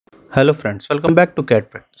Hello friends, welcome back to CAD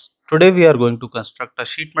Practice. Today we are going to construct a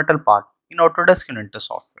sheet metal part in Autodesk Inventor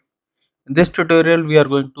software. In this tutorial we are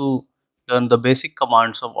going to learn the basic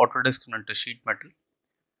commands of Autodesk Inventor Sheet Metal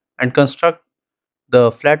and construct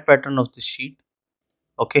the flat pattern of the sheet.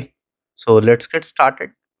 Okay, so let's get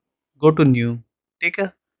started. Go to new, take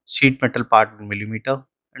a sheet metal part in millimeter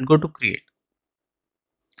and go to create.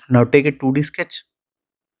 Now take a 2D sketch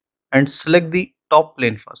and select the top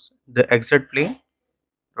plane first, the XZ plane,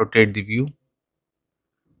 rotate the view.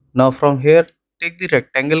 Now from here, take the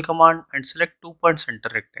rectangle command and select 2-point center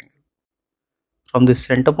rectangle. From this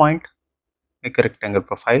center point, make a rectangle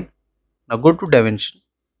profile. Now go to dimension.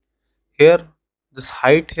 Here, this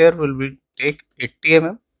height here will be take 80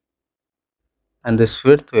 mm and this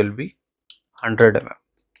width will be 100 mm.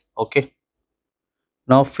 Okay.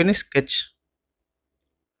 Now finish sketch.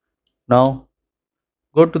 Now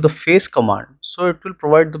go to the face command. So it will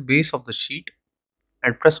provide the base of the sheet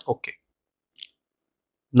and press OK.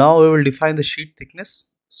 Now we will define the sheet thickness.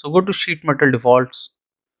 So go to sheet metal defaults.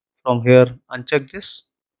 From here, uncheck this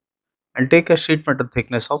and take a sheet metal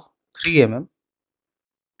thickness of 3 mm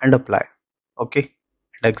and apply. Okay,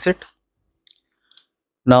 and exit.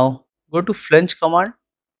 Now go to flange command,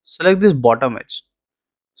 select this bottom edge.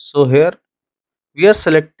 So here we are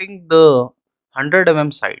selecting the 100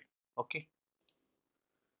 mm side. Okay,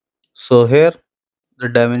 so here the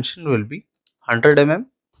dimension will be 100 mm.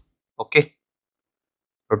 Okay,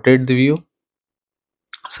 rotate the view,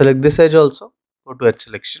 select this edge also, go to edge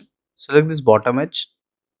selection, select this bottom edge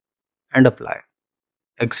and apply.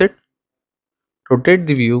 Exit, rotate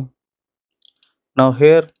the view. Now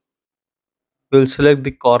here we will select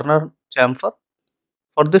the corner chamfer.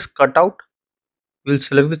 For this cutout we will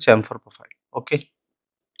select the chamfer profile. Okay,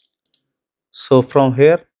 so from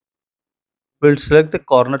here we will select the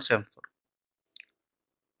corner chamfer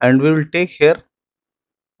and we will take here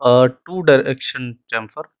a 2-direction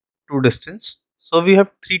chamfer, 2 distance. So we have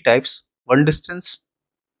 3 types: 1 distance,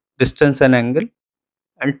 distance and angle,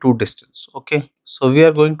 and 2 distance. Okay, so we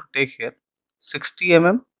are going to take here 60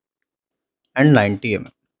 mm and 90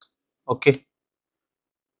 mm. Okay,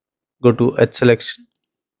 go to edge selection,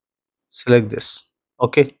 select this.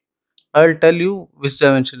 Okay, I will tell you which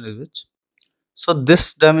dimension is which. So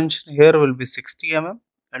this dimension here will be 60 mm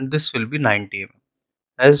and this will be 90 mm,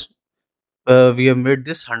 as we have made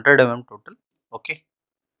this 100 mm total. Okay,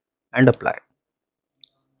 and apply.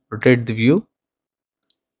 Rotate the view,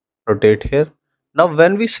 rotate here. Now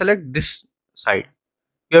when we select this side,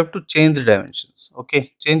 we have to change the dimensions.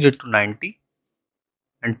 Okay, change it to 90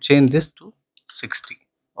 and change this to 60.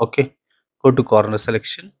 Okay, go to corner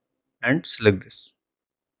selection and select this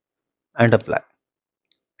and apply.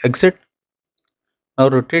 Exit. Now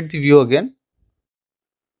rotate the view again.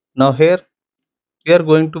 Now here we are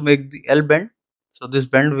going to make the L bend. So this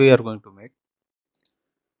bend we are going to make.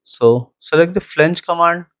 So select the flange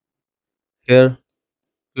command. Here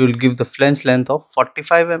we will give the flange length of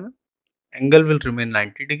 45 mm. Angle will remain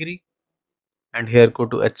 90°. And here go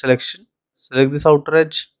to edge selection. Select this outer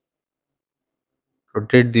edge.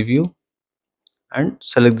 Rotate the view and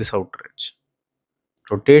select this outer edge.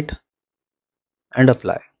 Rotate and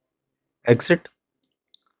apply. Exit.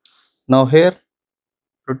 Now here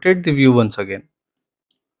rotate the view once again.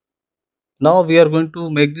 Now we are going to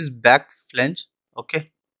make this back flange.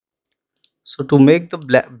 Okay, so to make the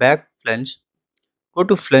back flange, go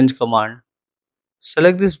to flange command,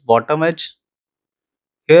 select this bottom edge.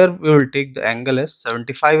 Here we will take the angle as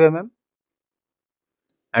 75 mm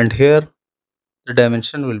and here the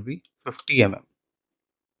dimension will be 50 mm.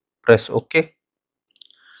 Press OK.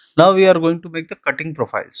 Now we are going to make the cutting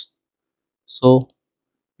profiles. So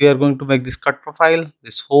we are going to make this cut profile,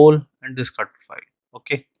 this hole and this cut profile.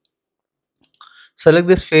 Okay, select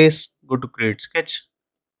this face, go to create sketch.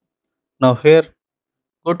 Now here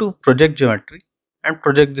go to project geometry and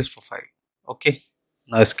project this profile. Okay,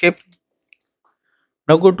 now escape.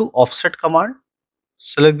 Now go to offset command,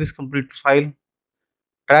 select this complete profile,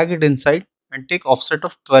 drag it inside and take offset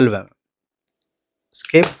of 12 mm.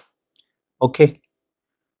 Escape. Okay,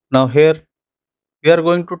 now here we are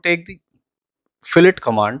going to take the fillet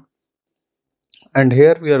command and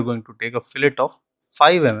here we are going to take a fillet of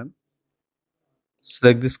 5 mm.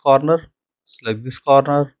 Select this corner, select this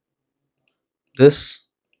corner, this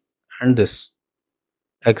and this.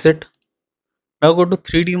 Exit. Now go to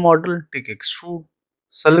 3D model, take extrude,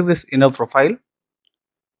 select this inner profile,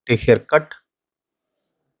 take here cut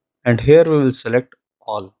and here we will select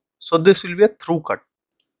all. So this will be a through cut.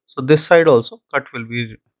 So this side also cut will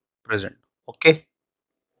be present. Okay.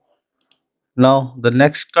 Now the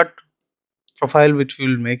next cut profile which we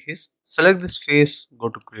will make is select this face, go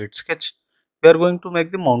to create sketch, we are going to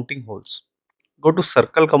make the mounting holes. Go to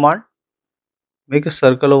circle command, make a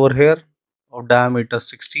circle over here of diameter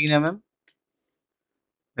 16 mm,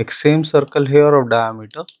 make same circle here of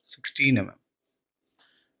diameter 16 mm.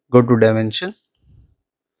 Go to dimension.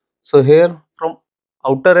 So here from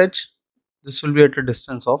outer edge, this will be at a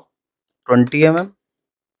distance of 20 mm,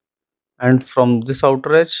 and from this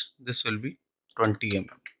outer edge, this will be 20 mm.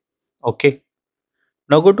 Okay.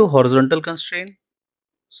 Now go to horizontal constraint,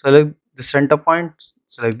 select the center point,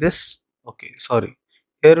 select this. Okay, sorry.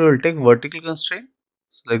 Here we will take vertical constraint,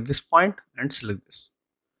 select this point and select this.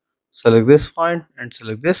 Select this point and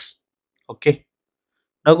select this. Okay.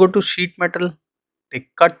 Now go to sheet metal,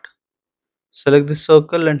 take cut, select this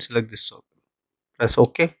circle and select this circle. Press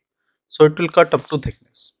OK. So it will cut up to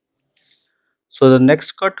thickness. So the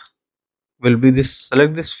next cut will be this,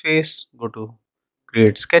 select this face, go to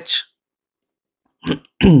create sketch.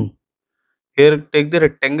 Here take the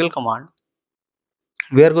rectangle command.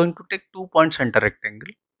 We are going to take 2-point center rectangle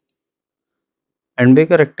and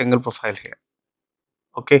make a rectangle profile here.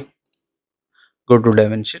 Okay. Go to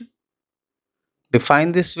dimension.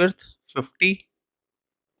 Define this width 50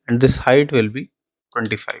 and this height will be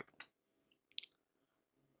 25.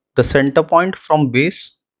 The center point from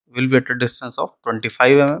base will be at a distance of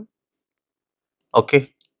 25 mm.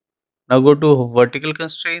 Okay. Now go to vertical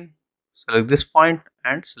constraint, select this point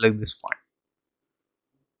and select this point.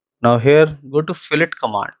 Now here go to fillet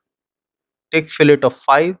command. Take fillet of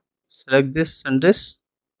 5, select this and this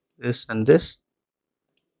and this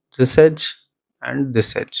edge and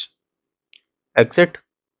this edge. Exit.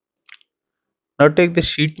 Now take the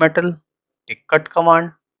sheet metal, take cut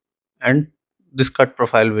command and this cut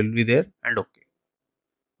profile will be there and okay.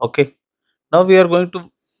 Okay. Now we are going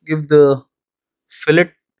to give the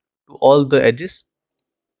fillet to all the edges.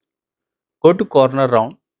 Go to corner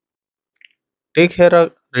round. Take here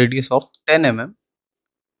a radius of 10 mm.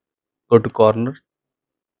 Go to corner.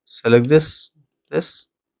 Select this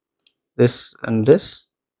and this.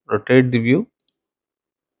 Rotate the view.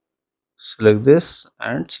 Select this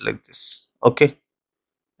and select this. Okay.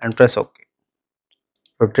 And press OK.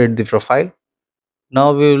 Rotate the profile.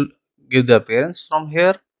 Now we will give the appearance from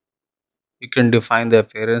here. You can define the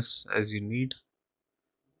appearance as you need.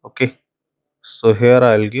 Okay. So here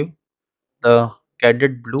I will give the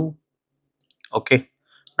caded blue. Okay.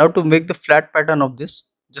 Now to make the flat pattern of this,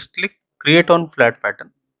 just click create on flat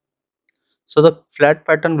pattern. So the flat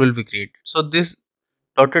pattern will be created. So these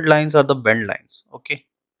dotted lines are the bend lines. Okay.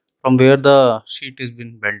 From where the sheet is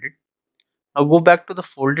been bended. Now go back to the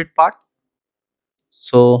folded part.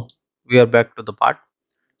 So we are back to the part.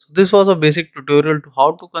 So this was a basic tutorial to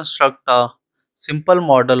how to construct a simple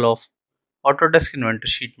model of Autodesk Inventor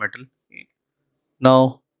Sheet Metal.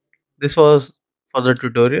 Now this was for the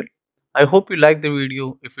tutorial. I hope you like the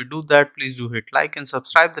video. If you do that, please do hit like and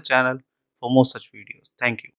subscribe the channel for more such videos. Thank you.